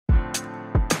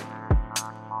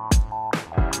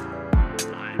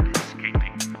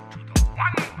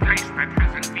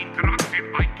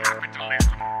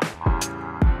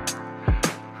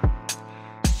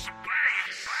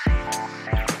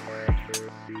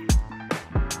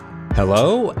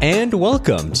Hello and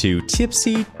welcome to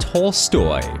Tipsy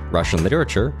Tolstoy, Russian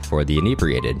literature for the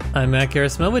inebriated. I'm Matt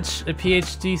Garasmovich, a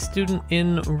PhD student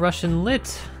in Russian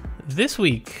Lit. This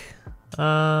week,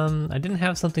 I didn't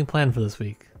have something planned for this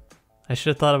week. I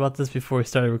should have thought about this before we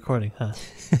started recording, huh?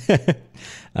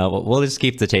 We'll just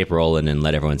keep the tape rolling and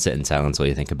let everyone sit in silence while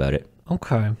you think about it.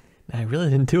 Okay. I really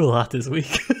didn't do a lot this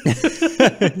week.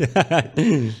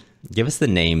 Give us the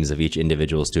names of each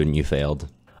individual student you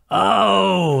failed.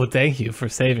 Oh, thank you for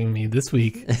saving me this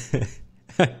week.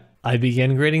 I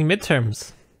began grading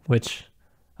midterms, which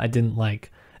I didn't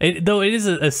like. Though it is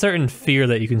a certain fear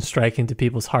that you can strike into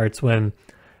people's hearts when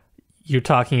you're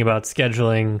talking about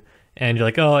scheduling and you're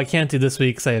like, oh, I can't do this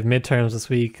week because I have midterms this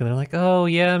week. And they're like, oh,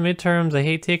 yeah, midterms. I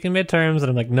hate taking midterms. And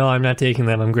I'm like, no, I'm not taking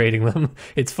them. I'm grading them.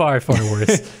 It's far, far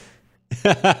worse.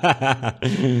 Yeah,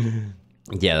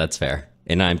 that's fair.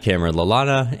 And I'm Cameron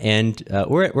Lalana, and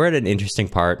we're at an interesting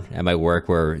part at my work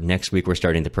where next week we're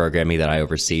starting the programming that I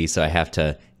oversee, so I have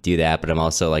to do that, but I'm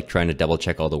also like trying to double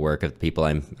check all the work of the people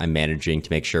I'm managing to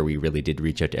make sure we really did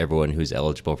reach out to everyone who's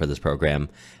eligible for this program.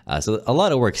 So a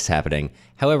lot of work is happening.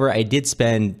 However, I did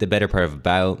spend the better part of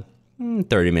about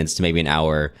 30 minutes to maybe an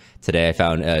hour today. I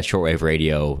found a shortwave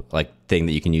radio like thing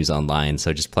that you can use online,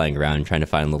 so just playing around, trying to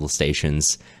find little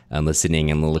stations,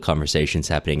 listening and little conversations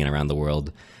happening around the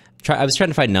world. I was trying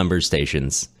to find number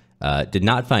stations. Did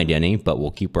not find any, but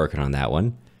we'll keep working on that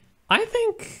one. I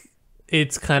think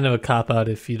it's kind of a cop-out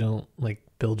if you don't, like,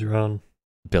 build your own.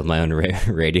 Build my own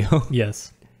radio?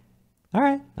 Yes. All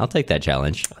right. I'll take that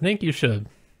challenge. I think you should.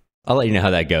 I'll let you know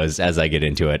how that goes as I get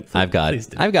into it. I've got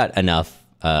enough,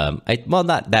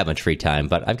 not that much free time,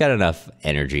 but I've got enough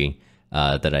energy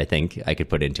that I think I could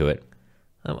put into it.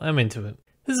 I'm into it.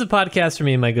 This is a podcast for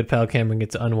me and my good pal Cameron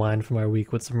get to unwind from our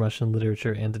week with some Russian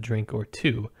literature and a drink or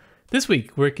two. This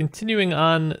week, we're continuing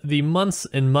on the months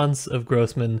and months of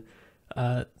Grossman,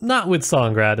 not with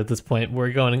Stalingrad at this point.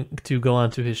 We're going to go on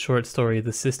to his short story,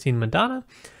 The Sistine Madonna,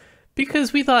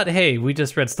 because we thought, hey, we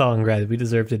just read Stalingrad. We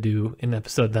deserve to do an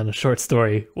episode on a short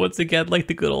story once again, like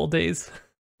the good old days.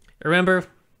 Remember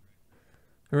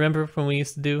when we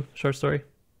used to do short story?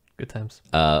 Good times.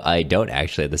 I don't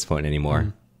actually at this point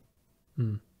anymore.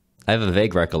 I have a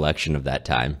vague recollection of that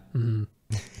time.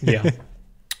 Yeah.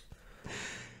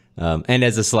 And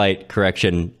as a slight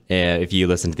correction, if you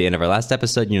listened to the end of our last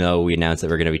episode, you know we announced that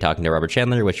we're going to be talking to Robert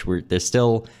Chandler, which they're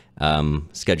still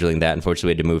scheduling that. Unfortunately,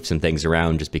 we had to move some things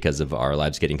around just because of our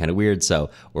lives getting kind of weird.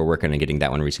 So we're working on getting that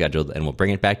one rescheduled, and we'll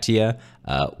bring it back to you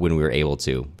when we were able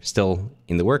to. Still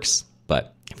in the works,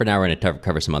 but for now, we're going to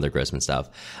cover some other Grossman stuff.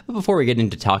 But before we get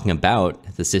into talking about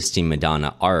the Sistine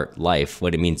Madonna, art, life,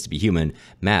 what it means to be human,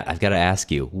 Matt, I've got to ask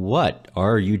you, what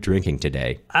are you drinking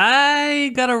today?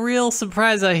 I got a real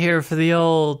surprise out here for the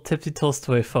old Tipsy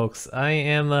Tolstoy folks. I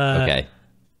am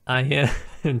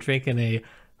drinking a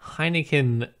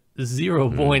Heineken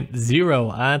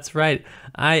 0.0. That's right.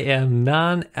 I am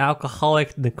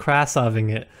non-alcoholic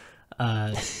Nekrasoving it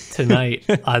tonight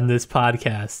on this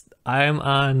podcast. I am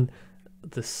on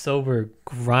the sober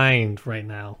grind right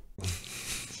now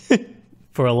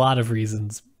for a lot of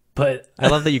reasons, but I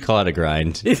love that you call it a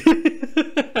grind.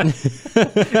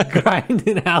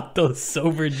 Grinding out those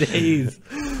sober days.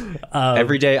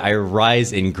 Every day I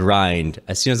rise and grind.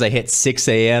 As soon as I hit 6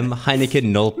 a.m.,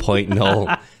 Heineken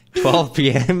 0.0. 12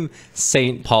 p.m.,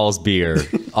 St. Paul's beer,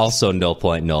 also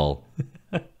 0.0.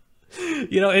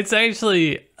 You know, it's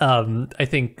actually, I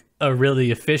think, a really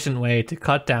efficient way to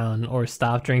cut down or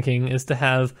stop drinking is to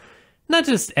have not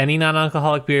just any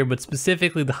non-alcoholic beer, but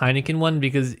specifically the Heineken one,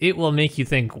 because it will make you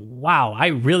think, wow, I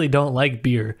really don't like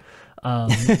beer.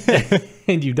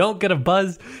 And you don't get a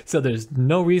buzz, so there's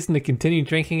no reason to continue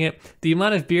drinking it. The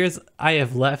amount of beers I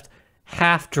have left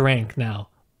half drank now,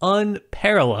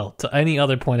 unparalleled to any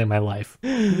other point in my life.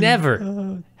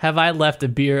 Never have I left a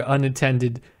beer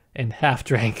unattended and half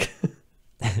drank.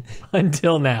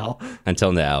 Until now.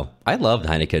 I loved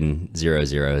Heineken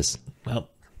 0.0s. Well,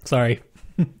 sorry.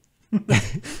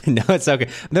 No, it's okay.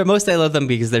 Mostly I love them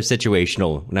because they're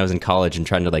situational. When I was in college and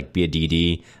trying to like be a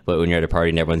DD, but when you're at a party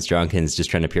and everyone's drunk and it's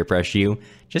just trying to peer pressure you,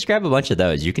 just grab a bunch of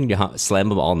those. You can slam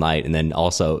them all night and then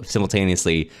also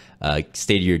simultaneously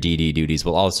stay to your DD duties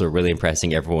while also really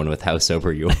impressing everyone with how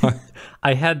sober you are.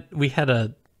 We had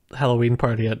a Halloween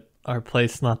party at our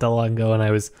place not that long ago, and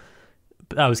I was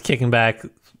kicking back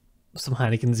some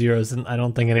Heineken Zeros, and I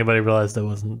don't think anybody realized I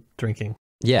wasn't drinking.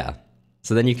 Yeah.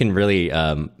 So then you can really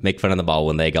make fun of the ball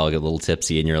when they all get a little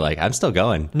tipsy, and you're like, I'm still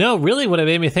going. No, really what it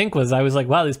made me think was I was like,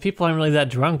 wow, these people aren't really that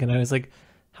drunk. And I was like,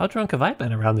 how drunk have I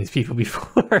been around these people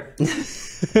before? Which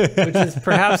is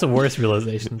perhaps a worse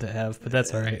realization to have, but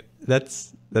that's all right.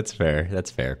 That's fair.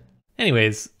 That's fair.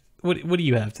 Anyways, what do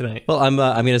you have tonight? Well, I'm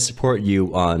going to support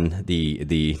you on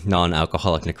the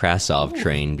non-alcoholic Nekrasov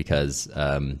train because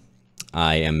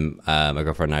I am my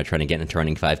girlfriend and I are trying to get into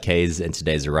running 5Ks, and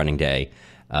today's a running day.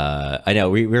 I know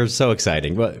we're so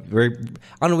exciting. We're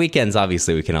on weekends.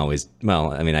 Obviously, we can always.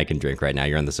 Well, I mean, I can drink right now.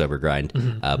 You're on the sober grind,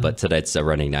 but tonight's a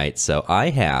running night. So I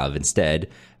have instead.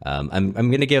 I'm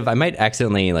gonna give. I might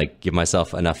accidentally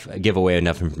give away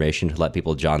enough information to let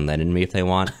people John Lennon me if they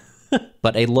want.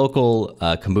 But a local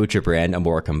kombucha brand,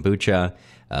 Amor Kombucha.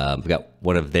 We've got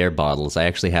one of their bottles. I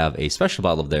actually have a special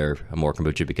bottle of their Amor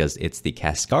Kombucha because it's the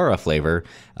Cascara flavor.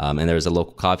 And there's a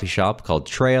local coffee shop called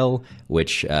Trail,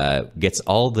 which gets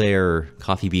all their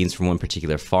coffee beans from one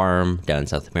particular farm down in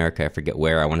South America. I forget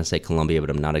where. I want to say Colombia, but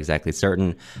I'm not exactly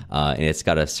certain. And it's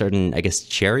got a certain, I guess,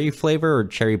 cherry flavor or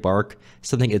cherry bark.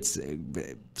 It's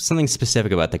something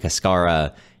specific about the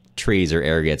Cascara trees or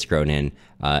area it's grown in.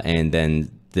 And then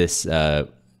this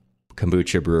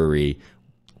kombucha brewery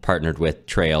partnered with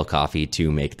Trail Coffee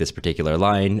to make this particular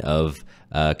line of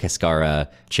Cascara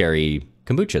cherry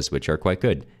kombuchas, which are quite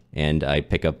good. And I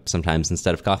pick up sometimes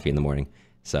instead of coffee in the morning.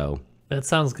 So that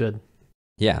sounds good.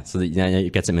 Yeah, so you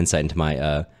get some insight into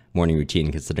my morning routine,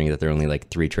 considering that there are only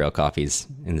 3 Trail coffees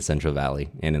in the Central Valley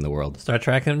and in the world. Start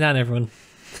tracking them down, everyone.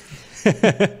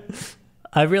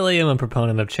 I really am a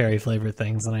proponent of cherry flavored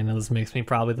things, and I know this makes me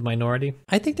probably the minority.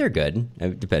 I think they're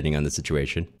good, depending on the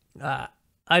situation.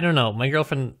 I don't know. My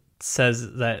girlfriend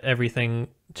says that everything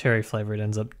cherry flavored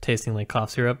ends up tasting like cough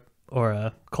syrup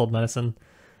or cold medicine.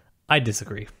 I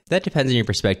disagree. That depends on your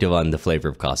perspective on the flavor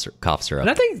of cough syrup. And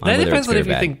I think that depends on if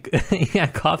you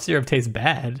think cough syrup tastes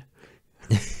bad.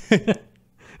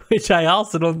 Which I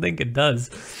also don't think it does.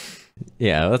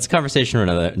 Yeah, that's a conversation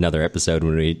for another episode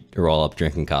when we are all up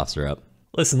drinking cough syrup.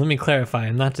 Listen, let me clarify.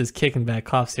 I'm not just kicking back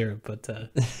cough syrup, but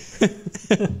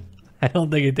I don't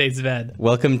think it tastes bad.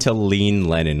 Welcome to Lean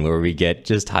Lenin, where we get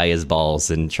just high as balls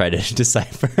and try to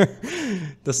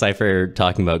decipher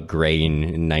talking about grain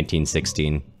in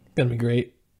 1916. Gonna be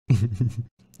great.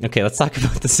 Okay, let's talk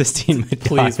about the Sistine Madonna.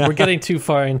 Please, we're getting too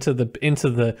far into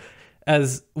the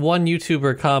as one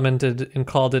YouTuber commented and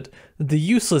called it the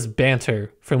useless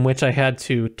banter from which I had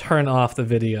to turn off the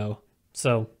video.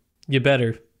 So you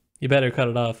better cut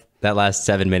it off. That last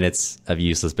 7 minutes of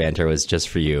useless banter was just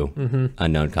for you,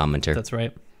 unknown commenter. That's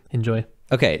right. Enjoy.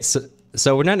 Okay, so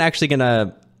we're not actually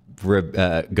gonna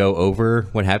go over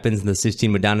what happens in the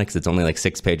Sistine Madonna because it's only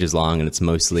 6 pages long and it's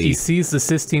mostly he sees the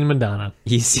Sistine Madonna.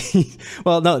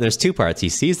 Well, no, there's 2 parts. He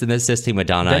sees the Sistine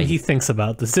Madonna. Then he thinks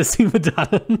about the Sistine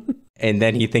Madonna. And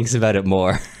then he thinks about it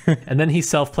more. And then he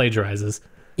self-plagiarizes.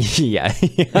 Yeah,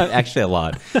 actually a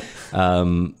lot.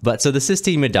 But so the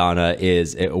Sistine Madonna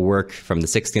is a work from the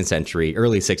 16th century,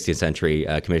 early 16th century,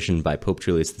 commissioned by Pope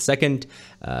Julius II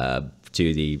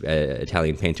to the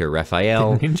Italian painter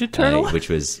Raphael, the Ninja Turtle, which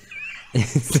was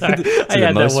Sorry,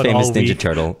 the most famous Ninja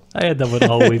Turtle. I had that one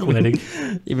all week waiting.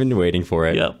 You've been waiting for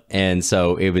it. Yep. And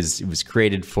so it was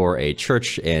created for a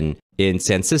church in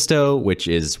San Sisto, which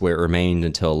is where it remained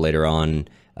until later on.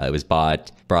 It was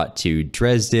brought to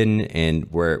Dresden,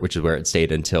 which is where it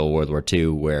stayed until World War II,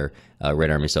 where Red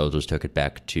Army soldiers took it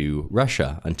back to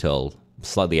Russia until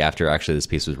slightly after actually this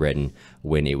piece was written,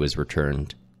 when it was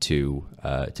returned to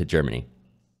Germany,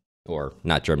 or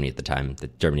not Germany at the time.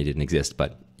 That Germany didn't exist,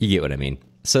 but you get what I mean.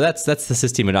 So that's the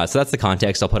Sistine Madonna. So that's the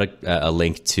context. I'll put a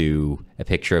link to a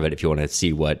picture of it if you want to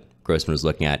see what Grossman was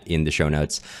looking at in the show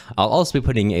notes. I'll also be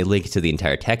putting a link to the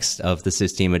entire text of the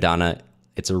Sistine Madonna.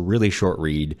 It's a really short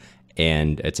read,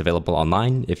 and it's available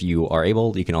online if you are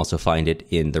able. You can also find it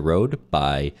in The Road,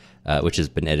 which has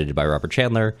been edited by Robert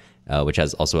Chandler, which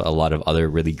has also a lot of other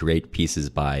really great pieces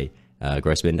by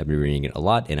Grossman. I've been reading it a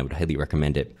lot, and I would highly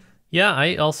recommend it. Yeah,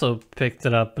 I also picked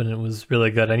it up, and it was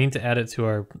really good. I need to add it to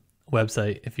our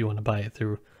website if you want to buy it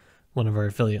through one of our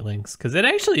affiliate links, because it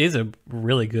actually is a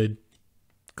really good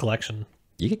collection.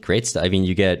 You get great stuff. I mean,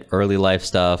 you get early life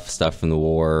stuff from the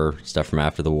war, stuff from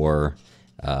after the war,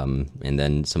 and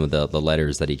then some of the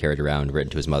letters that he carried around written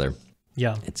to his mother.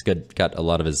 Yeah. It's good. Got a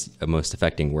lot of his most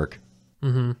affecting work.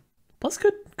 Mm-hmm. Plus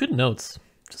good notes.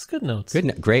 Just good notes.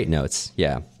 Great notes.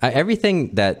 Yeah.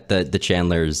 Everything that the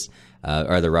Chandlers,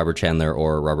 either Robert Chandler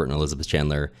or Robert and Elizabeth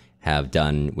Chandler, have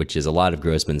done, which is a lot of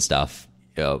Grossman stuff,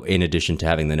 in addition to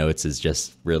having the notes, is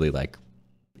just really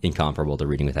incomparable to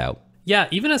reading without. Yeah,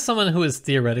 even as someone who is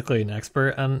theoretically an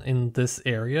expert in this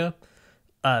area,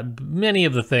 many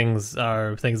of the things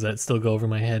are things that still go over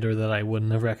my head or that I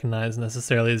wouldn't have recognized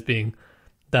necessarily as being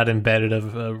that embedded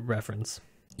of a reference.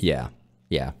 Yeah.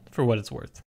 Yeah. for what it's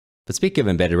worth. But speaking of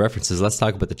embedded references, let's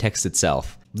talk about the text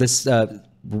itself. This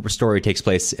story takes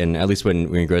place in, at least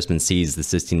when Grossman sees the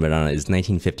Sistine Madonna, is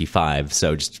 1955.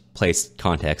 So just place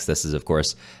context. This is, of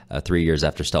course, 3 years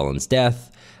after Stalin's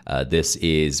death. This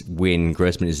is when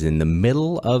Grossman is in the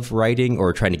middle of writing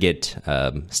or trying to get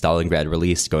Stalingrad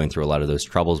released, going through a lot of those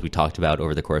troubles we talked about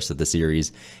over the course of the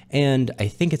series. And I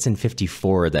think it's in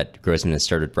 54 that Grossman has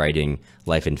started writing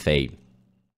Life and Fate.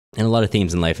 And a lot of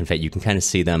themes in Life and Fate, you can kind of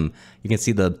see them. You can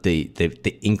see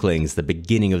the inklings, the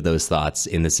beginning of those thoughts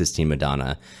in the Sistine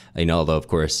Madonna. Although, of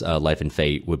course, Life and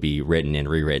Fate would be written and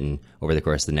rewritten over the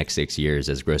course of the next 6 years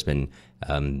as Grossman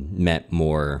met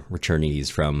more returnees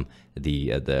from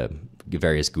the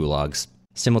various gulags.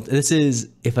 This is,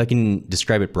 if I can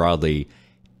describe it broadly,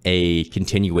 a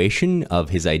continuation of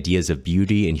his ideas of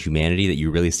beauty and humanity that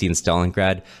you really see in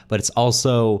Stalingrad, but it's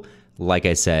also, like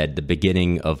I said, the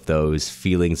beginning of those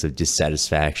feelings of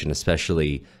dissatisfaction,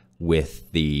 especially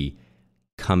with the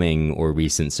coming or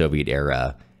recent Soviet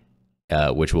era,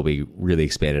 which will be really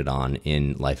expanded on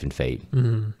in Life and Fate.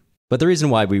 Mm-hmm. But the reason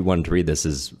why we wanted to read this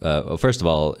is, first of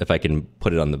all, if I can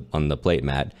put it on the plate,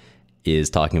 Matt,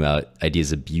 is talking about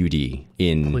ideas of beauty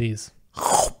in... Please.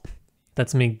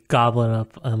 That's me gobbling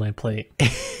up on my plate.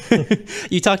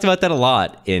 You talked about that a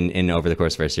lot in over the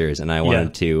course of our series, and I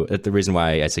wanted to... The reason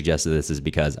why I suggested this is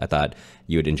because I thought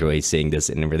you would enjoy seeing this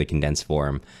in a really condensed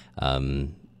form.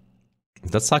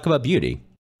 Let's talk about beauty.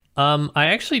 I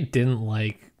actually didn't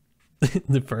like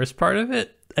the first part of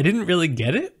it. I didn't really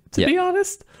get it, to be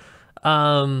honest.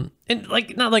 And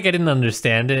not like I didn't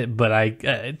understand it, but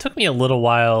it took me a little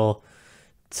while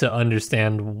to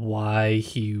understand why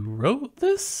he wrote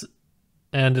this.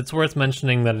 And it's worth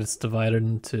mentioning that it's divided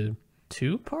into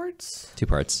two parts.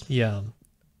 Yeah.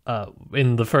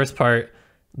 In the first part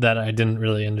that I didn't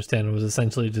really understand, it was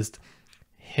essentially just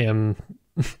him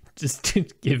just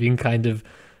giving kind of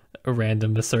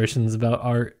random assertions about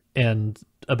art and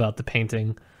about the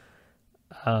painting.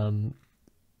 And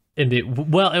it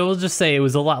will just say it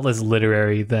was a lot less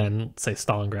literary than, say,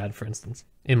 Stalingrad, for instance,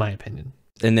 in my opinion.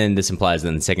 And then this implies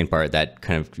then the second part that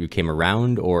kind of came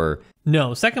around, or...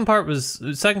 No, second part was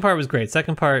great.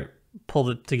 Second part pulled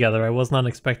it together. I was not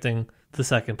expecting the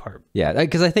second part. Yeah,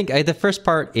 because I think the first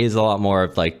part is a lot more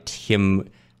of like him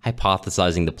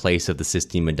hypothesizing the place of the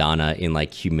Sistine Madonna in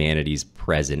like humanity's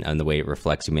present and the way it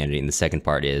reflects humanity. And the second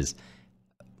part is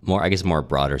more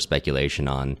broader speculation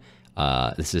on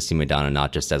the Sistine Madonna,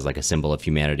 not just as like a symbol of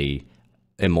humanity,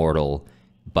 immortal,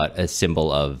 but a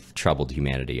symbol of troubled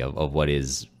humanity, of what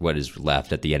is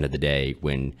left at the end of the day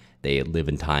when they live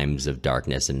in times of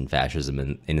darkness and fascism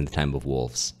and in the time of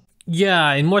wolves. Yeah,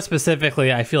 and more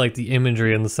specifically, I feel like the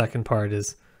imagery in the second part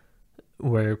is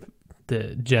where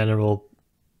the general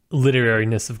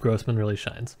literariness of Grossman really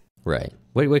shines. Right.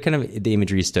 What kind of the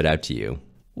imagery stood out to you?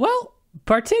 Well,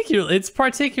 it's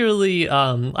particularly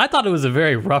I thought it was a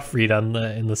very rough read in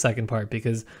the second part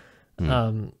because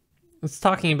it's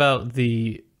talking about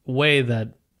the way that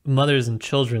mothers and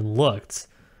children looked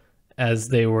as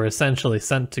they were essentially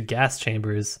sent to gas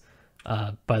chambers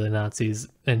by the Nazis,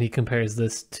 and he compares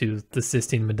this to the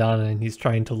Sistine Madonna, and he's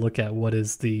trying to look at what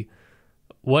is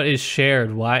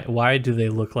shared, why do they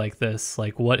look like this,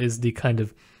 like what is the kind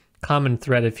of common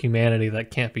thread of humanity that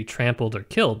can't be trampled or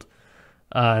killed.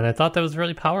 And I thought that was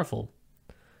really powerful,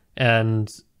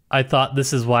 and I thought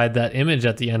this is why that image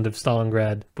at the end of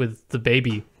Stalingrad with the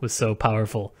baby was so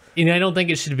powerful. I don't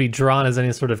think it should be drawn as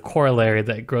any sort of corollary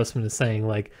that Grossman is saying,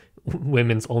 like,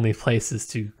 women's only place is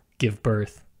to give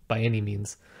birth by any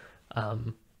means.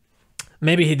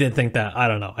 Maybe he did think that. I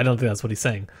don't know. I don't think that's what he's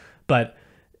saying. But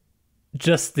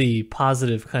just the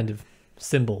positive kind of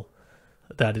symbol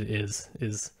that it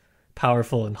is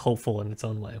powerful and hopeful in its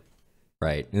own way.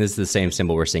 Right. And this is the same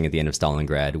symbol we're seeing at the end of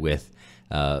Stalingrad with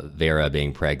Vera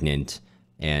being pregnant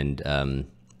and Stepan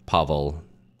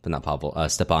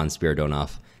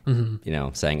Spiridonov,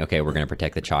 saying, okay, we're going to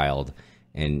protect the child.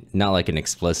 And not like an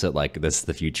explicit, like this is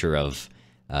the future of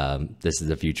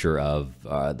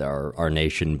our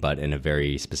nation, but in a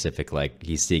very specific, like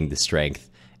he's seeing the strength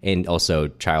and also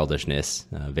childishness.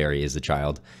 Vera is a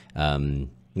child.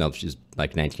 She's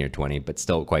like 19 or 20, but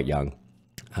still quite young.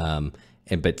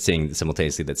 But seeing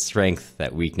simultaneously that strength,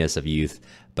 that weakness of youth,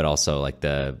 but also like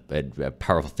a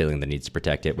powerful feeling that needs to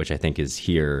protect it, which I think is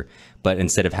here. But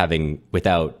instead of having,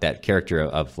 without that character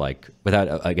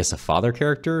without, I guess, a father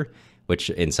character, which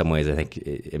in some ways I think,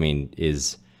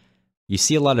 is, you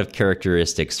see a lot of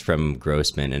characteristics from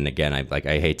Grossman. And again, I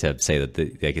hate to say that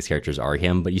his characters are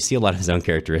him, but you see a lot of his own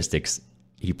characteristics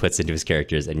he puts into his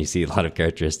characters, and you see a lot of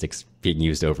characteristics being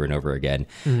used over and over again.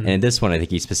 And in this one, I think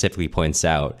he specifically points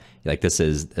out, like, this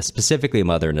is specifically a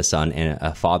mother and a son and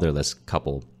a fatherless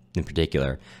couple in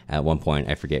particular. At one point,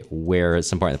 I forget where, at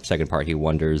some point in the second part, he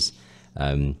wonders,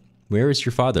 where is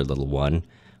your father, little one?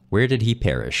 Where did he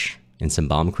perish? In some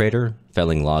bomb crater,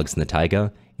 felling logs in the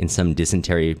taiga, in some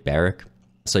dysentery barrack?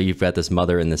 So you've got this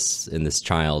mother and this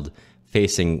child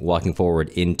walking forward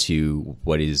into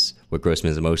what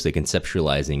Grossman is mostly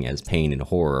conceptualizing as pain and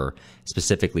horror,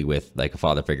 specifically with like a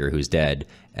father figure who's dead,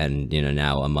 and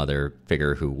now a mother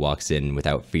figure who walks in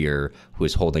without fear, who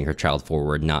is holding her child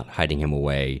forward, not hiding him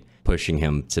away, pushing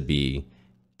him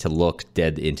to look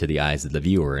dead into the eyes of the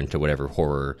viewer, into whatever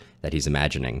horror that he's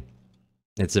imagining.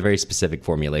 It's a very specific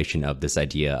formulation of this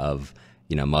idea of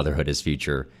motherhood as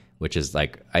future, which is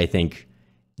like, I think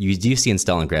you do see in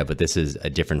Stalingrad, but this is a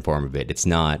different form of it.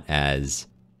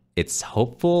 It's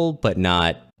hopeful, but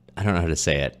not, I don't know how to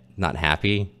say it, not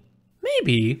happy.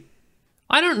 Maybe.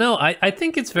 I don't know. I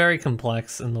think it's very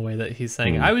complex in the way that he's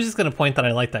saying it. I was just going to point that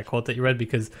I like that quote that you read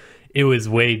because it was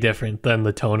way different than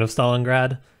the tone of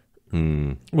Stalingrad,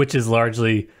 which is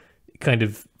largely kind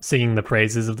of singing the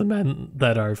praises of the men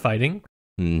that are fighting.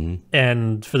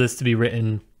 And for this to be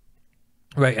written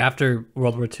right after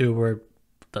World War II, where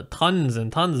the tons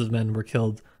and tons of men were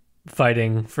killed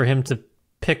fighting, for him to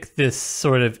pick this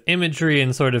sort of imagery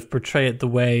and sort of portray it the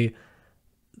way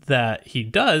that he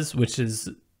does, which is,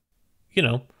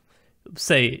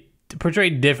 say,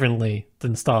 portrayed differently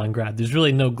than Stalingrad. There's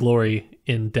really no glory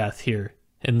in death here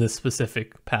in this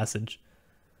specific passage.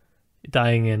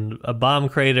 Dying in a bomb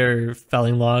crater,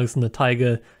 felling logs in the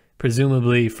taiga,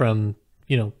 presumably from,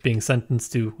 being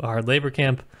sentenced to a hard labor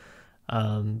camp.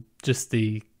 Just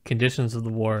the conditions of the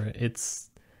war, it's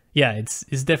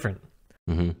different.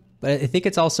 But I think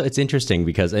it's interesting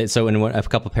because so in a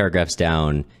couple paragraphs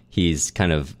down, he's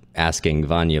kind of asking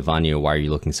Vanya, why are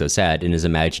you looking so sad? And is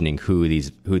imagining who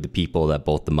the people that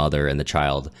both the mother and the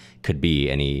child could be,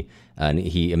 and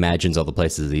he imagines all the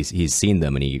places he's seen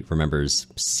them, and he remembers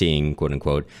seeing, quote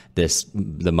unquote,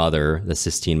 the mother, the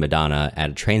Sistine Madonna, at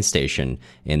a train station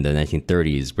in the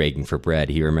 1930s begging for bread.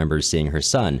 He remembers seeing her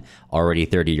son, already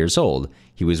 30 years old.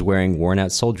 He was wearing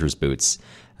worn-out soldier's boots,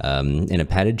 in a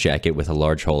padded jacket with a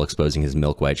large hole exposing his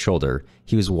milk-white shoulder.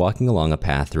 He was walking along a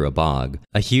path through a bog.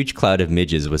 A huge cloud of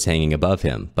midges was hanging above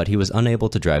him, but he was unable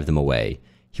to drive them away.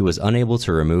 He was unable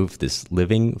to remove this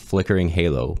living, flickering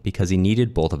halo because he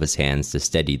needed both of his hands to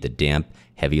steady the damp,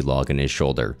 heavy log on his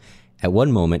shoulder. At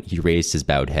one moment, he raised his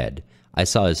bowed head. I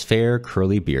saw his fair,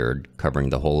 curly beard covering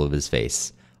the whole of his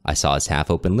face. I saw his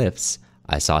half-open lips.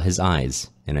 I saw his eyes,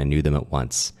 and I knew them at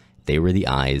once. They were the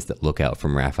eyes that look out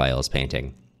from Raphael's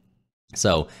painting.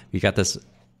 So we got this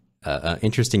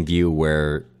interesting view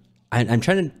where I'm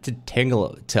trying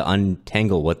to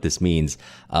untangle what this means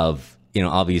of,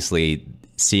 obviously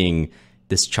seeing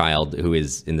this child who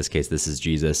is, in this case, this is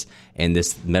Jesus, and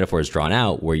this metaphor is drawn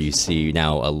out where you see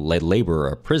now a laborer,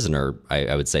 a prisoner,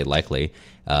 I would say likely,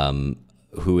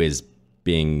 who is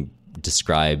being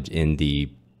described in the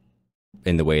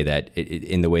way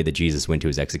that Jesus went to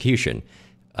his execution.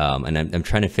 And I'm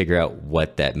trying to figure out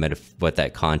what that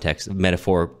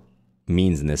metaphor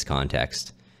means in this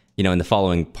context. In the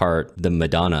following part, the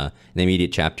Madonna, in the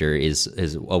immediate chapter, is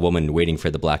a woman waiting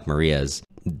for the Black Marias,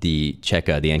 the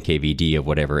Cheka, the NKVD of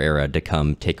whatever era, to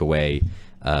come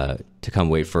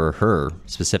wait for her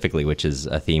specifically, which is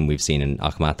a theme we've seen in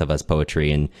Akhmatova's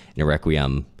poetry and in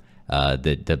Requiem.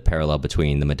 The parallel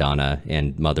between the Madonna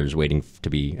and mothers waiting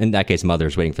to be, in that case,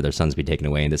 mothers waiting for their sons to be taken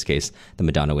away. In this case, the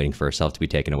Madonna waiting for herself to be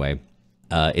taken away.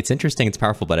 It's interesting, it's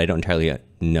powerful, but I don't entirely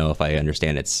know if I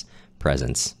understand its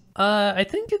presence. I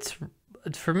think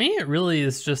for me, it really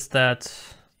is just that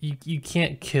you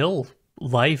can't kill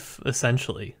life,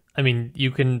 essentially. I mean, you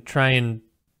can try and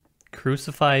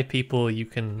crucify people, you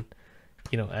can,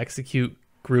 execute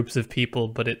groups of people,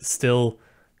 but it still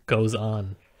goes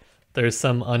on. There's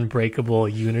some unbreakable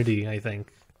unity, I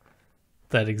think,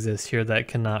 that exists here that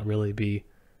cannot really be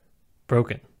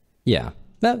broken. Yeah,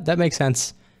 that makes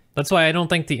sense. That's why I don't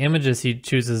think the images he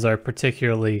chooses are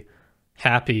particularly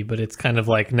happy, but it's kind of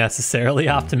like necessarily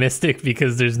optimistic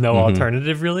because there's no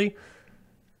alternative, really.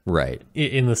 Right.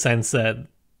 In the sense that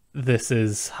this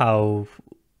is how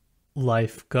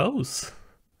life goes.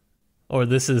 Or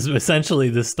this is essentially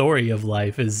the story of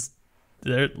life, is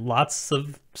there lots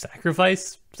of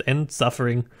sacrifice and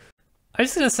suffering. I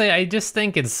was going to say, I just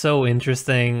think it's so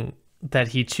interesting that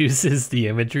he chooses the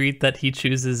imagery that he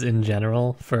chooses in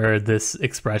general for this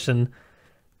expression,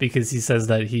 because he says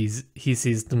that he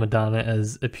sees the Madonna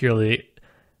as a purely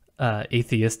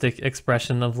atheistic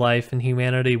expression of life and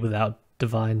humanity without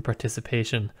divine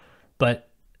participation, but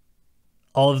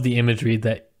all of the imagery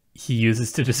that he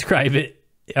uses to describe it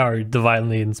are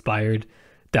divinely inspired,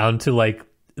 down to like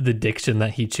the diction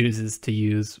that he chooses to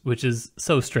use, which is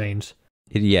so strange.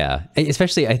 Yeah,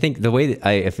 especially I think the way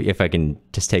that if I can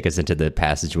just take us into the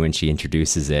passage when she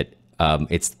introduces it,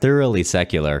 it's thoroughly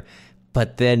secular,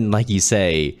 but then, like you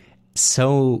say,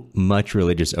 so much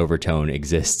religious overtone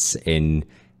exists in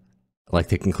like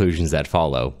the conclusions that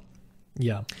follow.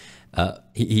 Yeah.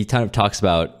 He kind of talks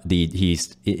about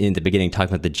he's in the beginning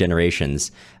talking about the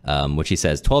generations, which he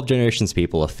says 12 generations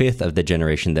people, a fifth of the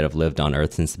generation that have lived on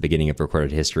Earth since the beginning of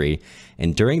recorded history.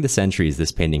 And during the centuries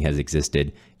this painting has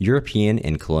existed, European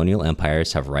and colonial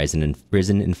empires have risen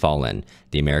and fallen.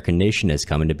 The American nation has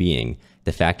come into being.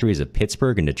 The factories of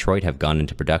Pittsburgh and Detroit have gone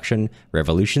into production.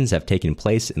 Revolutions have taken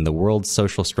place, and the world's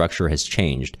social structure has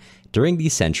changed. During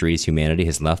these centuries, humanity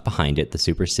has left behind it the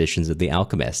superstitions of the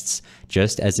alchemists,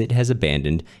 just as it has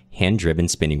abandoned hand-driven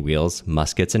spinning wheels,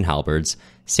 muskets and halberds,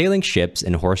 sailing ships,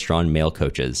 and horse-drawn mail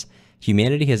coaches.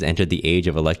 Humanity has entered the age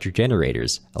of electric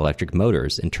generators, electric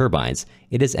motors, and turbines.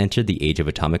 It has entered the age of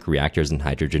atomic reactors and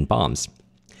hydrogen bombs.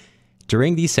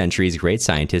 During these centuries, great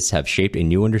scientists have shaped a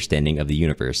new understanding of the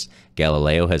universe.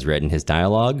 Galileo has written his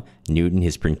dialogue, Newton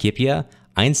his Principia,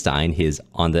 Einstein his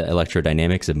On the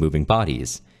Electrodynamics of Moving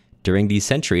Bodies. During these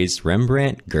centuries,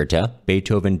 Rembrandt, Goethe,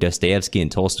 Beethoven, Dostoevsky, and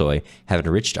Tolstoy have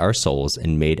enriched our souls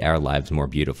and made our lives more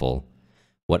beautiful.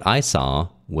 What I saw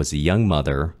was a young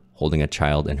mother holding a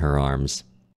child in her arms.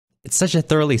 It's such a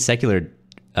thoroughly secular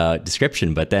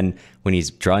description, but then when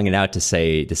he's drawing it out to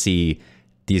see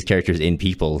these characters in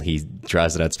people, he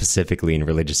draws it out specifically in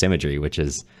religious imagery, which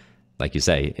is, like you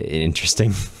say,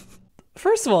 interesting.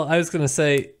 First of all, I was going to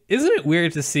say, isn't it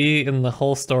weird to see in the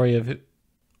whole story of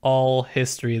all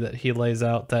history that he lays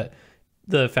out that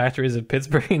the factories of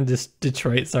Pittsburgh and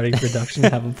Detroit starting production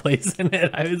have a place in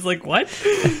it? I was like, what?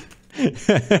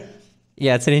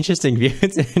 Yeah, it's an interesting view.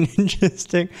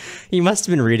 He must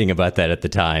have been reading about that at the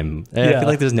time. I feel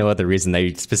like there's no other reason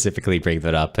they specifically bring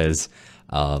that up as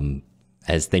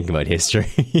thinking about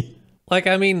history. Like,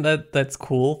 I mean, that's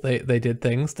cool. They did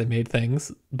things, they made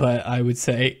things, but I would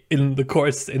say in the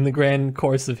grand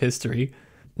course of history,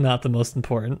 not the most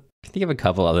important. I think of a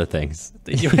couple other things.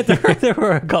 There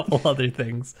were a couple other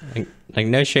things. Like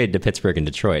no shade to Pittsburgh and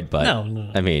Detroit, but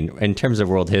no. I mean, in terms of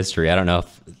world history, I don't know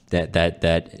if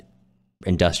that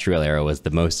industrial era was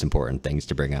the most important things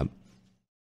to bring up.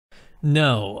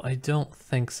 No, I don't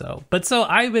think so. But so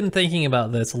I've been thinking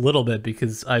about this a little bit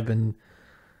because I've been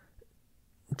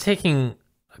taking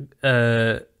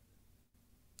a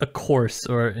course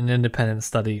or an independent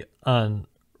study on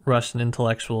Russian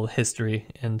intellectual history,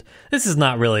 and this is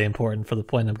not really important for the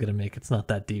point I'm going to make. It's not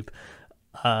that deep.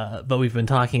 But we've been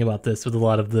talking about this with a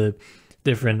lot of the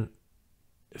different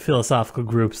philosophical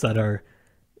groups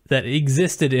that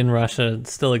existed in Russia,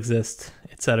 still exist,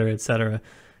 etc., etc.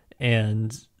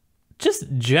 And just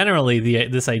generally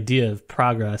this idea of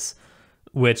progress,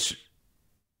 which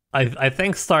I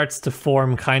think starts to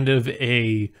form kind of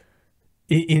an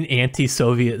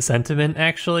anti-Soviet sentiment,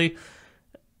 actually,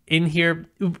 in here.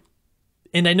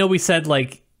 And I know we said,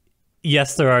 like,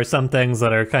 yes, there are some things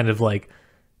that are kind of like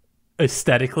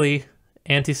aesthetically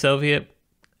anti-Soviet,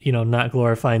 not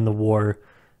glorifying the war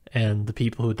and the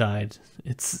people who died.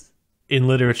 It's in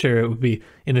literature, it would be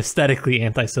an aesthetically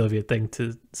anti-Soviet thing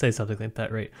to say something like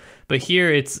that, right? But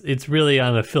here it's really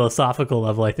on a philosophical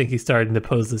level. I think he's starting to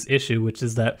pose this issue, which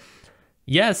is that,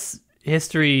 yes,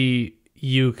 history,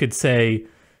 you could say,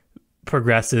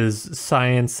 progresses.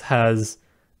 Science has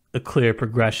a clear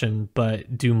progression,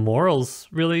 but do morals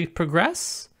really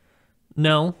progress?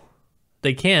 No,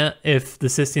 they can't if the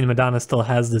Sistine Madonna still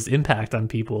has this impact on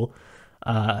people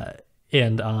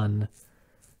and on,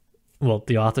 well,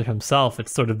 the author himself.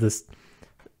 It's sort of this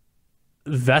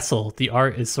vessel. The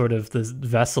art is sort of this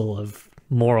vessel of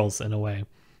morals in a way.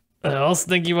 I was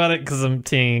thinking about it because I'm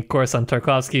taking a course on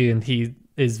Tarkovsky, and he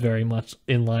is very much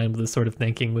in line with this sort of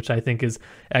thinking, which I think is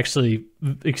actually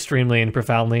extremely and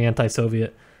profoundly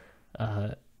anti-Soviet.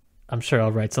 I'm sure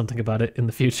I'll write something about it in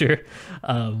the future,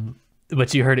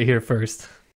 but you heard it here first.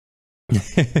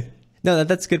 No,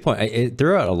 that's a good point.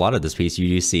 Throughout a lot of this piece, you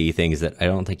do see things that I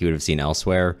don't think you would have seen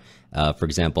elsewhere. For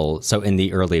example, so in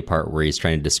the early part where he's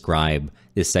trying to describe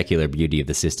the secular beauty of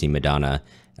the Sistine Madonna,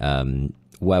 at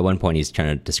one point he's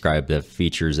trying to describe the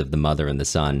features of the mother and the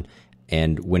son.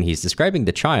 And when he's describing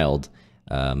the child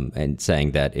and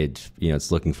saying that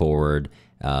it's looking forward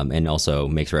and also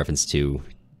makes reference to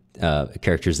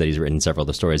characters that he's written in several of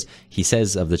the stories, he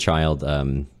says of the child,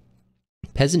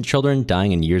 Peasant children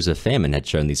dying in years of famine had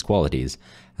shown these qualities,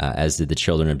 as did the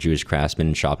children of Jewish craftsmen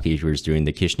and shopkeepers during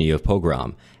the Kishinev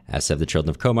pogrom, as have the children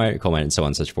of coal miners, and so on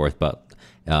and so forth. But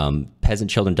peasant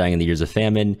children dying in the years of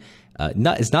famine,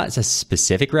 it's not a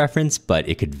specific reference, but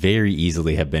it could very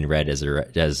easily have been read as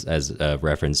a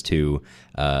reference to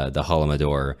the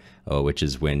Holodomor, which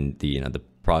is when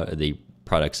the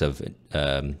products of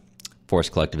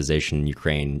forced collectivization in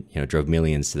Ukraine, drove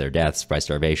millions to their deaths by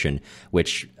starvation.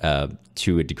 Which,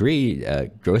 to a degree,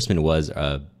 Grossman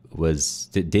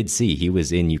did see. He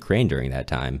was in Ukraine during that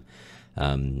time,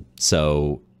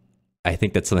 so I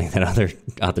think that's something that other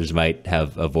authors might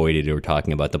have avoided, or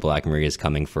talking about the Black Marias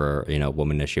coming for a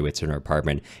woman as she waits in her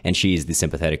apartment, and she's the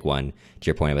sympathetic one. To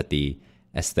your point about the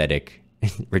aesthetic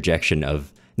rejection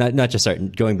of not just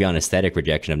going beyond aesthetic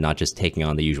rejection of not just taking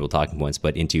on the usual talking points,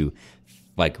 but into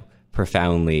like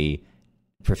profound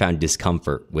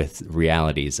discomfort with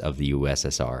realities of the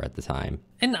USSR at the time.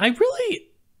 And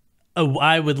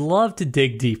I would love to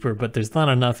dig deeper, but there's not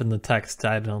enough in the text,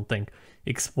 I don't think,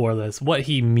 explore this. What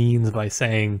he means by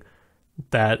saying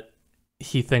that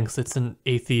he thinks it's an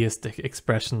atheistic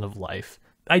expression of life.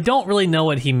 I don't really know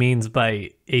what he means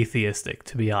by atheistic,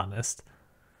 to be honest.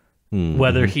 Mm-hmm.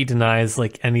 Whether he denies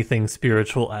like anything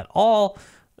spiritual at all,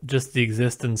 just the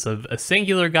existence of a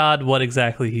singular God, what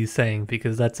exactly he's saying,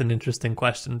 because that's an interesting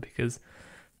question, because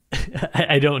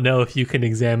I don't know if you can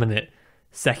examine it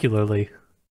secularly.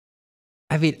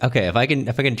 I mean, okay, if I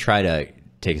can try to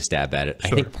take a stab at it.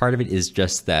 Sure. I think part of it is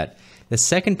just that the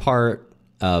second part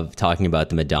of talking about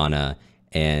the Madonna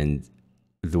and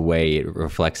the way it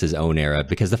reflects his own era,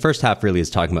 because the first half really is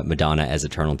talking about Madonna as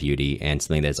eternal beauty and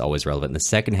something that's always relevant. And the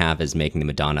second half is making the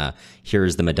Madonna,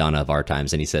 here's the Madonna of our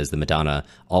times. And he says the Madonna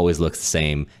always looks the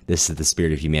same. This is the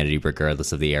spirit of humanity,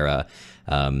 regardless of the era.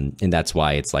 And that's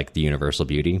why it's like the universal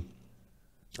beauty.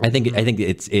 I think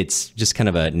it's just kind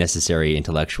of a necessary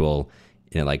intellectual,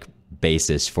 like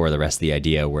basis for the rest of the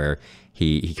idea, where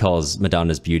he calls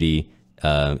Madonna's beauty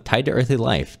tied to earthly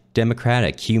life,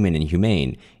 democratic, human, and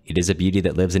humane. It is a beauty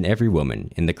that lives in every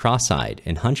woman, in the cross-eyed,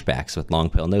 in hunchbacks with long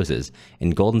pale noses,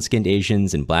 in golden-skinned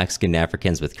Asians, and black-skinned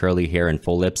Africans with curly hair and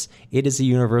full lips. It is a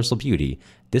universal beauty.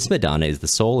 This Madonna is the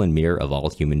soul and mirror of all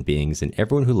human beings, and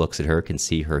everyone who looks at her can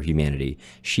see her humanity.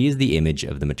 She is the image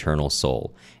of the maternal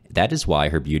soul. That is why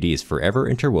her beauty is forever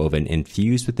interwoven and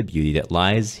fused with the beauty that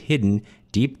lies hidden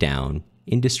deep down,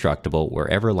 indestructible,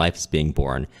 wherever life is being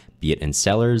born, be it in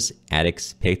cellars,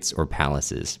 attics, pits, or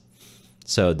palaces.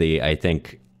 So I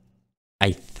think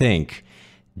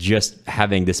just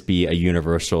having this be a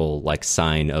universal like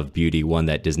sign of beauty, one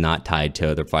that is not tied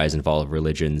to the rise and fall of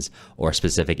religions or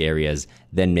specific areas,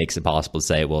 then makes it possible to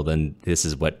say, well, then this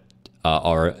is what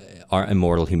our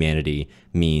immortal humanity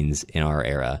means in our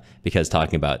era. Because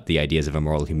talking about the ideas of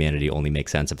immortal humanity only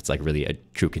makes sense if it's like really a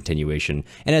true continuation.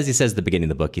 And as he says at the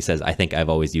beginning of the book, he says, I think I've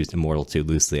always used immortal too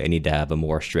loosely. I need to have a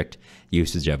more strict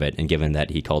usage of it. And given that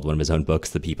he called one of his own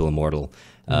books The People Immortal,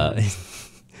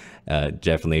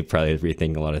 definitely probably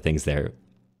rethinking a lot of things there.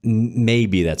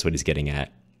 Maybe that's what he's getting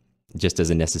at, just as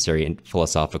a necessary and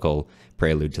philosophical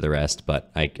prelude to the rest,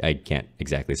 but I can't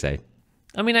exactly say.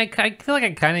 I mean, I feel like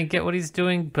I kind of get what he's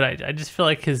doing, but I just feel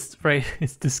like his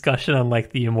discussion on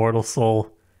like the immortal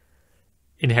soul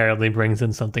inherently brings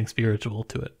in something spiritual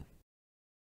to it.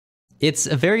 It's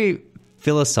a very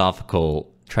philosophical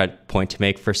point to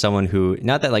make for someone who,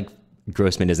 not that like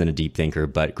Grossman isn't a deep thinker,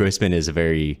 but Grossman is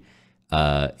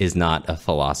is not a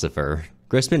philosopher.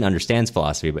 Grossman understands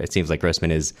philosophy, but it seems like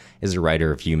Grossman is a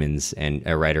writer of humans and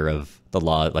a writer of the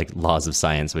laws of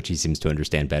science, which he seems to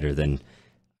understand better than,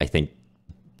 I think,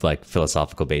 like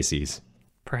philosophical bases.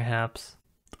 Perhaps.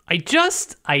 I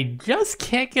just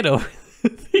can't get over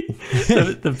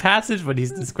the passage when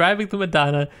he's describing the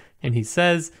Madonna and he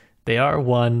says they are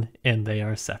one and they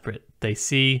are separate. They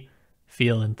see,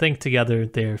 feel, and think together.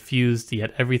 They are fused,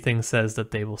 yet everything says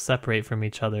that they will separate from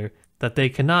each other, that they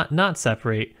cannot not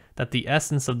separate, that the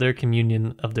essence of their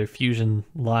communion, of their fusion,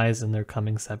 lies in their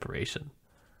coming separation.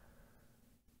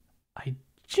 I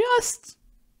just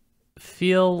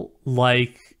feel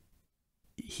like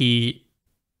he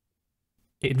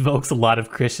invokes a lot of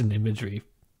Christian imagery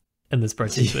in this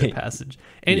particular passage.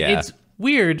 And it's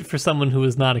weird for someone who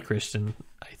is not a Christian,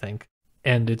 I think.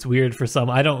 And it's weird for some.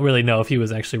 I don't really know if he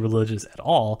was actually religious at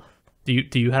all. Do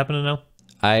you happen to know?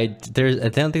 I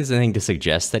don't think there's anything to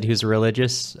suggest that he was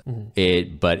religious.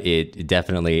 Mm-hmm. But it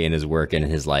definitely in his work and in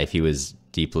his life, he was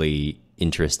deeply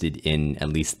interested in at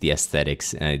least the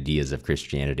aesthetics and ideas of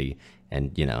Christianity.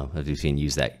 And, as we've seen,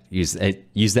 use that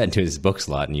into his books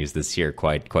a lot and use this here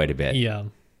quite a bit. Yeah.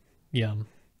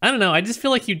 I don't know. I just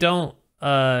feel like you don't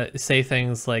say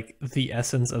things like the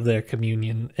essence of their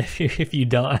communion if you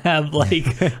don't have like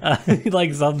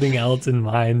like something else in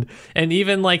mind. And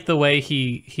even like the way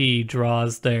he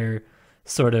draws their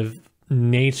sort of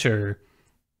nature,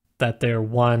 that they're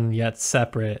one yet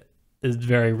separate, is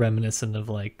very reminiscent of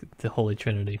like the Holy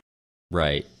Trinity.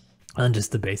 Right. On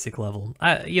just the basic level.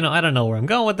 I don't know where I'm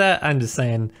going with that. I'm just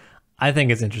saying I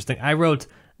think it's interesting. I wrote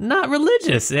not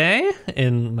religious, eh?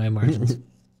 In my margins.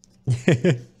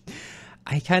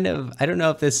 I don't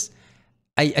know if this,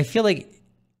 I feel like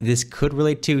this could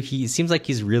relate to, he seems like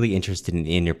he's really interested in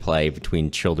the interplay between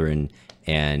children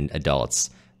and adults,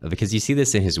 because you see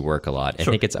this in his work a lot.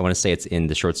 Sure. I want to say it's in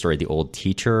the short story, The Old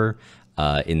Teacher,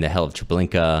 in The Hell of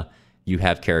Treblinka. You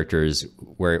have characters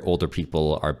where older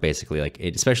people are basically like,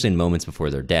 especially in moments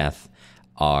before their death,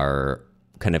 are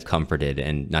kind of comforted,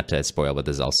 and not to spoil, but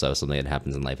there's also something that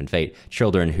happens in Life and Fate.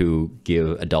 Children who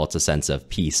give adults a sense of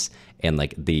peace, and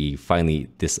like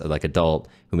this like adult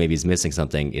who maybe is missing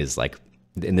something is like,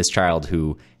 in this child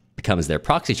who becomes their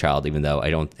proxy child, even though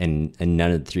in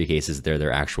none of the three cases they're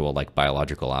their actual like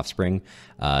biological offspring.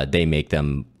 They make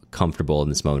them comfortable in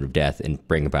this moment of death and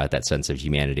bring about that sense of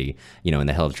humanity. In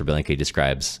The Hell of Treblinka, he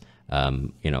describes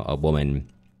a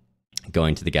woman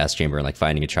going to the gas chamber and like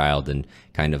finding a child and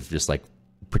kind of just like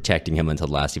protecting him until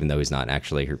the last, even though he's not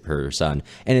actually her son.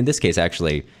 And in this case,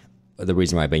 actually, the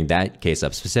reason why I bring that case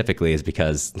up specifically is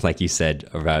because, like you said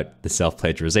about the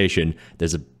self-plagiarization,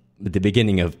 the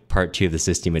beginning of part 2 of the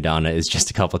Sistine Madonna is just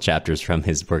a couple chapters from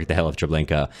his work, The Hell of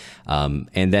Treblinka.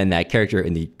 And then that character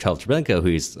in The Hell of Treblinka,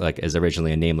 who's like is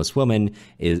originally a nameless woman,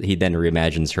 he then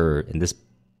reimagines her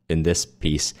in this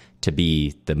piece to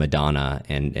be the Madonna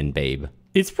and Babe.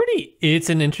 It's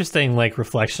an interesting like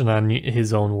reflection on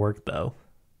his own work, though.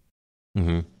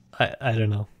 Mm-hmm. I don't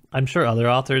know. I'm sure other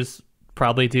authors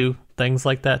probably do things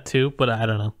like that too, but I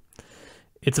don't know.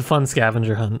 It's a fun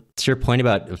scavenger hunt. To your point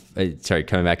about,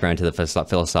 coming back around to the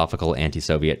philosophical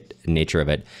anti-Soviet nature of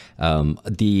it,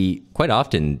 quite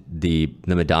often the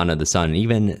Madonna, the son, and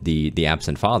even the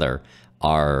absent father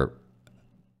are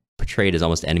portrayed as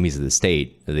almost enemies of the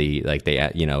state.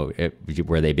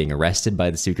 Were they being arrested by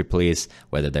the secret police,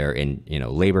 whether they're in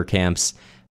labor camps.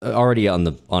 Already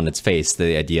on its face,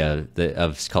 the idea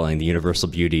of calling the universal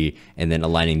beauty and then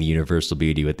aligning the universal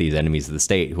beauty with these enemies of the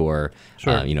state who are,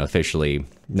 sure. Officially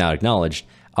not acknowledged,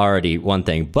 already one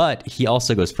thing. But he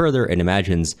also goes further and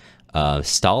imagines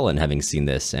Stalin having seen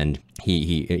this, and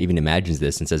he even imagines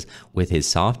this and says, with his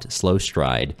soft, slow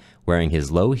stride, wearing his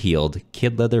low-heeled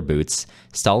kid leather boots,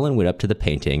 Stalin went up to the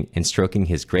painting and, stroking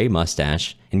his gray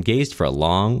mustache, and gazed for a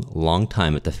long, long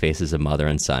time at the faces of mother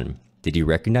and son. Did he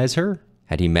recognize her?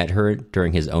 Had he met her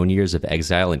during his own years of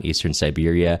exile in eastern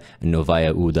Siberia, in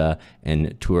Novaya Uda,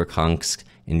 and Turkhansk,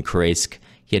 and Kursk?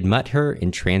 He had met her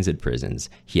in transit prisons.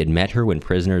 He had met her when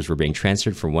prisoners were being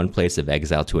transferred from one place of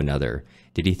exile to another.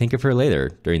 Did he think of her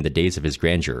later, during the days of his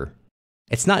grandeur?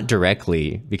 It's not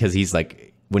directly, because he's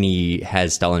like, when he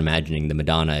has Stalin imagining the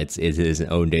Madonna, it's his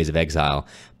own days of exile.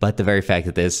 But the very fact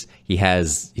that he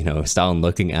has, Stalin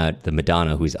looking at the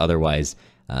Madonna, who's otherwise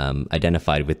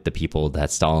identified with the people that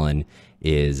Stalin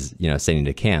is, sending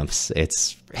to camps.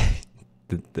 It's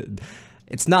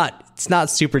not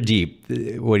super deep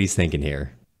what he's thinking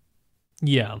here.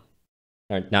 Yeah.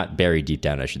 Or not buried deep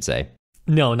down, I should say.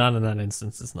 No, not in that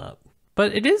instance, it's not.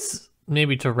 But it is,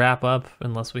 maybe to wrap up,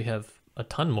 unless we have a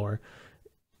ton more,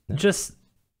 just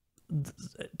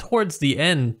towards the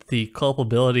end, the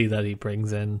culpability that he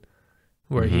brings in,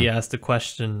 where he asks the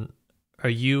question,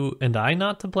 are you and I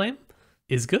not to blame?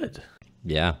 Is good.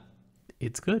 Yeah.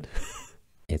 It's good.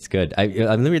 It's good.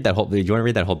 Let me read that whole. Do you want to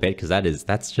read that whole bit? Because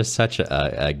that's just such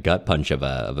a gut punch of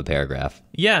a paragraph.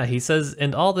 Yeah, he says,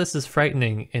 and all this is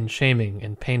frightening and shaming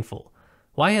and painful.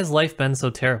 Why has life been so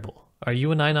terrible? Are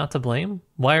you and I not to blame?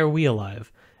 Why are we alive?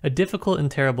 A difficult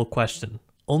and terrible question.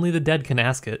 Only the dead can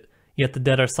ask it, yet the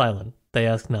dead are silent. They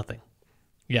ask nothing.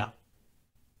 Yeah.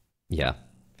 Yeah.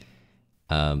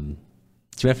 Do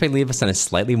you want to leave us on a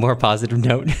slightly more positive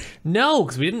note? No,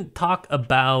 because we didn't talk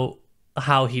about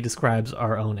how he describes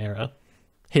our own era,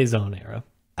 his own era.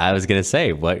 I was gonna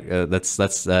say let's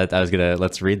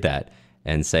read that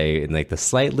and say, in like the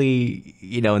slightly,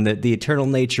 in the eternal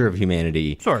nature of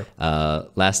humanity, sure,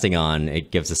 lasting on.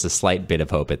 It gives us a slight bit of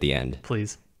hope at the end.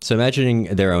 Please. So, imagining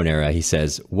their own era, he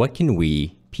says, "What can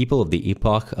we, people of the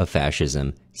epoch of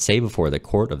fascism, say before the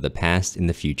court of the past in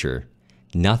the future?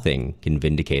 Nothing can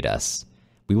vindicate us.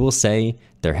 We will say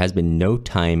there has been no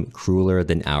time crueler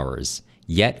than ours.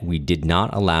 Yet we did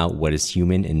not allow what is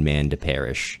human in man to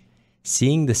perish.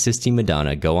 Seeing the Sistine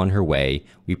Madonna go on her way,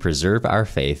 we preserve our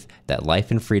faith that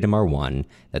life and freedom are one,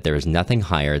 that there is nothing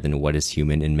higher than what is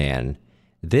human in man.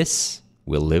 This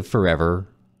will live forever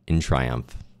in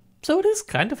triumph. So it is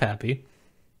kind of happy.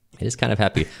 It is kind of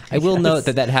happy. I will note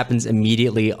that happens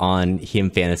immediately on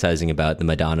him fantasizing about the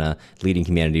Madonna leading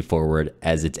humanity forward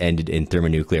as it's ended in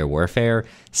thermonuclear warfare.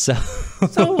 So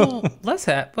less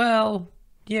happy. Well,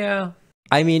 yeah.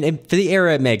 I mean, for the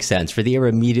era, it makes sense. For the era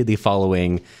immediately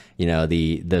following,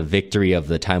 the victory of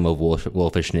the time of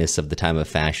wolfishness, of the time of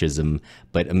fascism,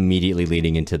 but immediately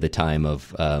leading into the time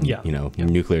of,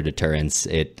 nuclear deterrence.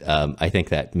 I think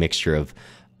that mixture of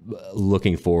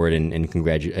looking forward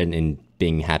and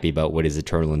being happy about what is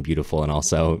eternal and beautiful, and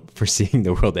also foreseeing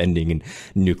the world ending in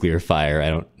nuclear fire. I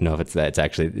don't know if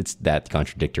it's that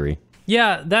contradictory.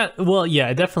 Yeah,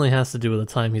 it definitely has to do with the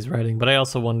time he's writing, but I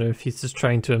also wonder if he's just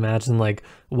trying to imagine, like,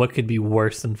 what could be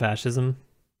worse than fascism.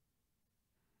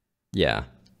 Yeah.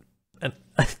 And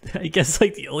I guess,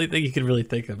 like, the only thing you can really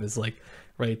think of is, like,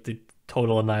 right, the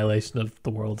total annihilation of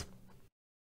the world.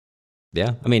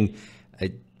 Yeah, I mean,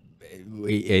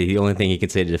 the only thing you can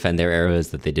say to defend their era is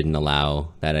that they didn't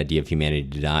allow that idea of humanity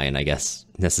to die, and I guess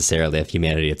necessarily if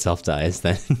humanity itself dies,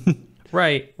 then...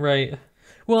 Right.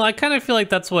 Well, I kind of feel like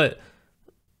that's what...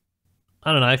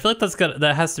 I don't know, I feel like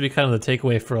that has to be kind of the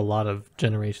takeaway for a lot of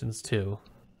generations, too.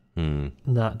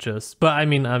 Not just... But, I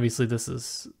mean, obviously this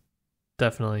is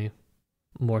definitely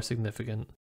more significant.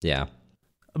 Yeah.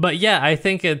 But, yeah, I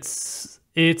think it's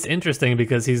interesting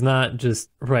because he's not just,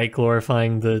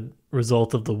 glorifying the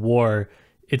result of the war.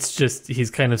 It's just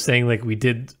he's kind of saying, like, we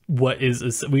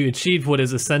achieved what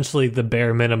is essentially the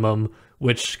bare minimum,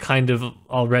 which kind of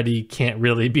already can't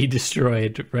really be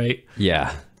destroyed, right?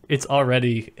 Yeah, it's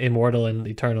already immortal and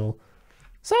eternal.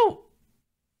 So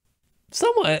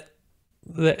somewhat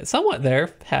there,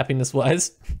 happiness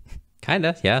wise. Kind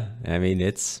of, yeah. I mean,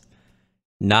 it's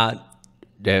not.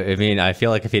 I mean, I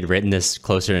feel like if he'd written this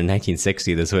closer to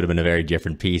 1960, this would have been a very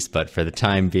different piece. But for the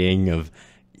time being,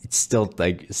 it's still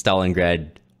like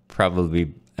Stalingrad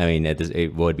probably. I mean,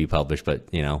 it would be published, but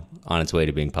on its way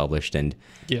to being published, and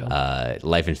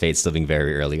Life and Fate still being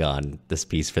very early on. This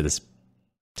piece for this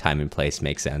time and place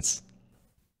makes sense.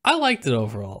 I liked it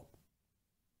overall.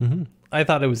 Mm-hmm. I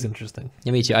thought it was interesting.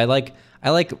 Yeah, me too. I like.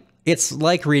 It's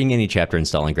like reading any chapter in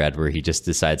Stalingrad where he just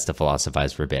decides to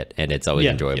philosophize for a bit, and it's always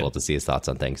enjoyable to see his thoughts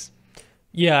on things.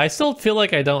 Yeah, I still feel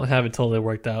like I don't have it totally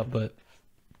worked out, but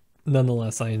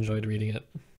nonetheless, I enjoyed reading it.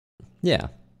 Yeah.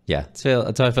 That's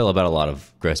how I feel about a lot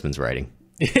of Grossman's writing.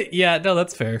 Yeah, no,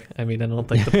 that's fair. I mean, I don't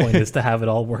think the point is to have it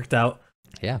all worked out.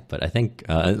 Yeah, but I think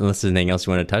unless there's anything else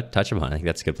you want to touch upon, I think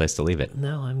that's a good place to leave it.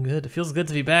 No, I'm good. It feels good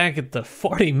to be back at the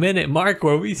 40-minute mark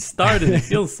where we started. It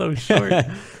feels so short.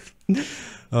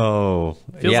 Oh,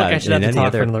 feels like I should have to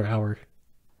talk for another hour.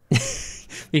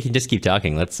 We can just keep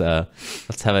talking. Let's have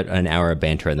an hour of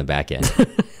banter in the back end.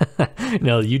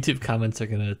 No, YouTube comments are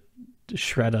gonna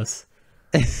shred us.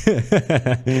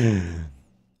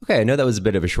 Okay, I know that was a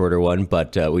bit of a shorter one,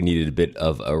 but we needed a bit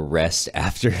of a rest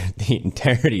after the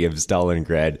entirety of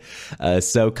Stalingrad.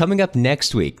 So coming up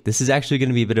next week, this is actually going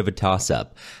to be a bit of a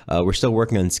toss-up. We're still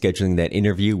working on scheduling that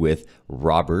interview with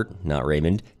Robert, not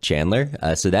Raymond, Chandler.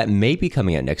 So that may be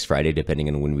coming out next Friday, depending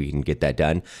on when we can get that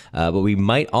done. But we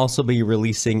might also be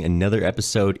releasing another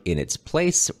episode in its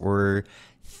place. We're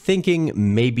thinking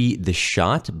maybe The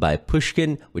Shot by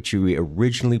Pushkin, which we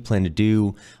originally planned to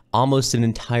do almost an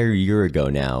entire year ago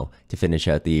now to finish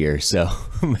out the year. So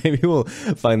maybe we'll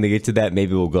finally get to that.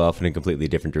 Maybe we'll go off in a completely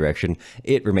different direction.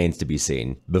 It remains to be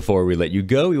seen. Before we let you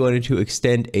go, we wanted to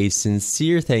extend a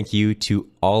sincere thank you to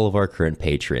all of our current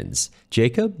patrons: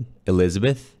 Jacob,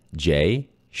 Elizabeth, Jay,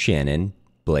 Shannon,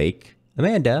 Blake,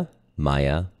 Amanda,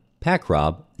 Maya, Pack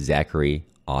Rob, Zachary,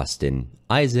 Austin,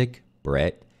 Isaac,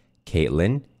 Brett,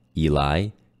 Caitlin, Eli,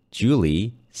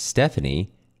 Julie,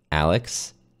 Stephanie,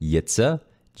 Alex, Yitza,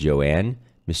 Joanne,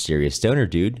 Mysterious Stoner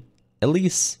Dude,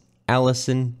 Elise,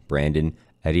 Allison, Brandon,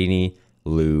 Arini,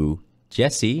 Lou,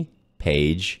 Jesse,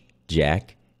 Paige,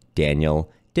 Jack, Daniel,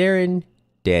 Darren,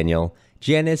 Daniel,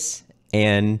 Janice,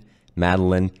 Anne,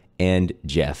 Madeline, and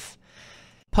Jeff.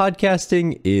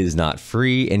 Podcasting is not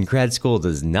free, and grad school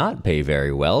does not pay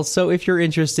very well, so if you're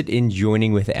interested in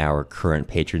joining with our current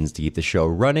patrons to keep the show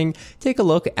running, take a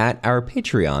look at our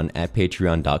Patreon at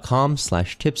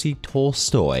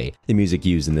patreon.com/tipsytolstoy. The music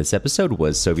used in this episode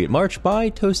was Soviet March by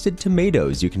Toasted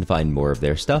Tomatoes. You can find more of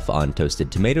their stuff on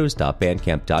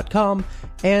toastedtomatoes.bandcamp.com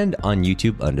and on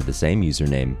YouTube under the same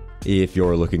username. If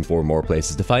you're looking for more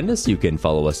places to find us, you can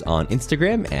follow us on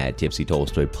Instagram at Tipsy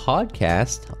Tolstoy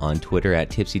Podcast, on Twitter at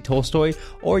Tipsy Tolstoy,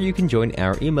 or you can join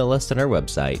our email list on our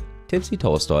website,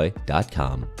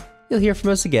 tipsytolstoy.com. You'll hear from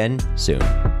us again soon.